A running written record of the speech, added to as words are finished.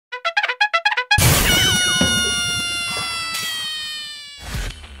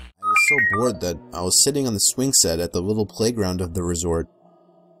bored that I was sitting on the swing set at the little playground of the resort,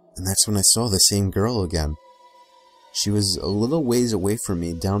 and that's when I saw the same girl again. She was a little ways away from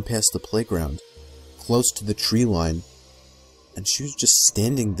me, down past the playground, close to the tree line, and she was just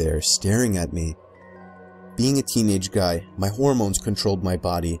standing there, staring at me. Being a teenage guy, my hormones controlled my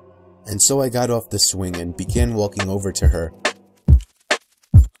body, and so I got off the swing and began walking over to her.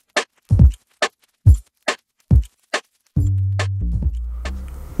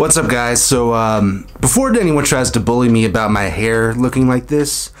 What's up, guys? So before anyone tries to bully me about my hair looking like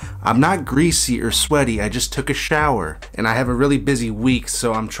this, I'm not greasy or sweaty. I just took a shower and I have a really busy week,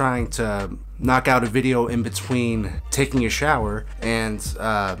 so I'm trying to knock out a video in between taking a shower and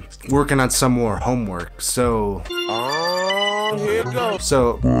working on some more homework. So here it goes.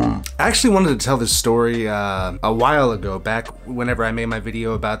 So I actually wanted to tell this story a while ago, back whenever I made my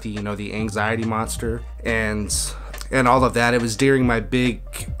video about the the anxiety monster and all of that. It was during my big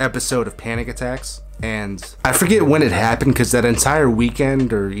episode of panic attacks, and I forget when it happened because that entire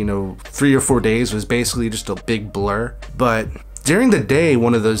weekend, or 3 or 4 days, was basically just a big blur. But during the day,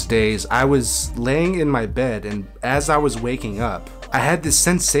 one of those days, I was laying in my bed, and as I was waking up, I had this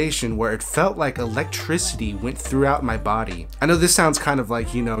sensation where it felt like electricity went throughout my body. I know this sounds kind of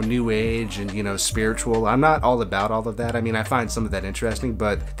like, new age and, spiritual. I'm not all about all of that. I mean, I find some of that interesting,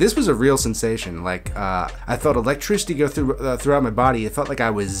 but this was a real sensation. Like, I felt electricity go throughout my body. It felt like I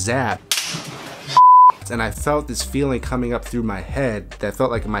was zapped. And I felt this feeling coming up through my head that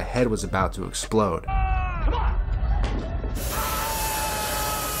felt like my head was about to explode.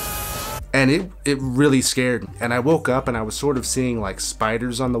 And it really scared me. And I woke up and I was sort of seeing like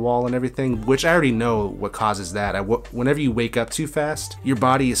spiders on the wall and everything, which I already know what causes that. Whenever you wake up too fast, your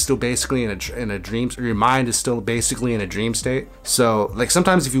body is still basically in a dream, or your mind is still basically in a dream state. So like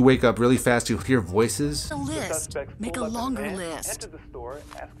sometimes if you wake up really fast, you'll hear voices. A list. Make a longer list.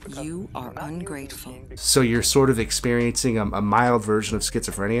 You are ungrateful. So you're sort of experiencing a mild version of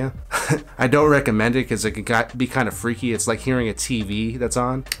schizophrenia. I don't recommend it because it can be kind of freaky. It's like hearing a TV that's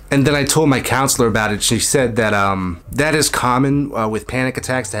on. And then I told my counselor about it. She said that that is common with panic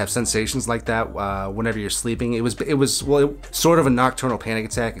attacks to have sensations like that whenever you're sleeping. It was sort of a nocturnal panic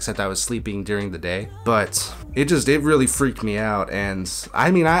attack, except I was sleeping during the day. But it really freaked me out. And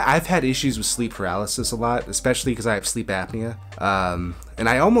I mean, I've had issues with sleep paralysis a lot, especially because I have sleep apnea. And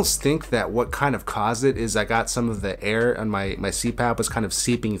I almost think that what kind of caused it is I got some of the air on my CPAP was kind of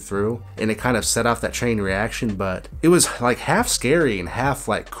seeping through, and it kind of set off that chain reaction. But it was like half scary and half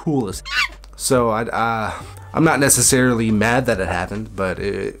like cool as so I'm not necessarily mad that it happened, but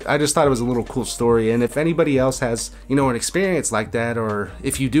I just thought it was a little cool story. And if anybody else has an experience like that, or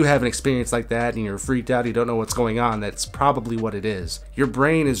if you do have an experience like that and you're freaked out, you don't know what's going on, that's probably what it is. Your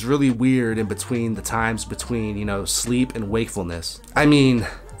brain is really weird in between the times between sleep and wakefulness. I mean,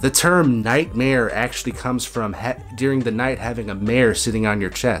 the term nightmare actually comes from during the night having a mare sitting on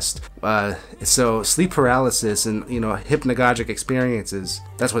your chest. So sleep paralysis and hypnagogic experiences,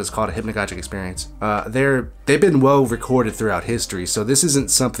 that's what it's called, a hypnagogic experience. They've been well recorded throughout history, so this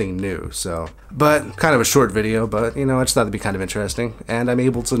isn't something new. But kind of a short video, but I just thought it'd be kind of interesting, and I'm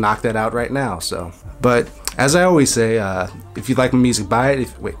able to knock that out right now. But as I always say, if you like my music, buy it.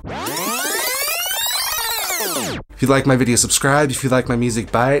 If you like my video, subscribe. If you like my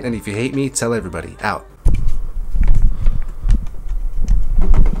music, buy it. And if you hate me, tell everybody. Out.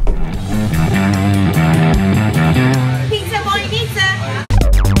 Pizzaboynizza.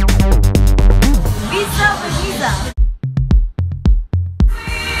 Pizzaboynizza.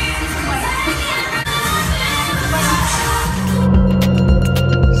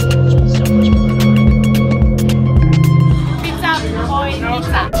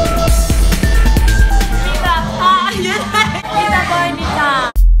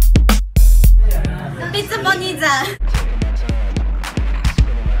 Pizzaboynizza.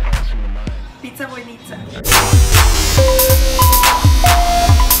 Pizzaboynizza.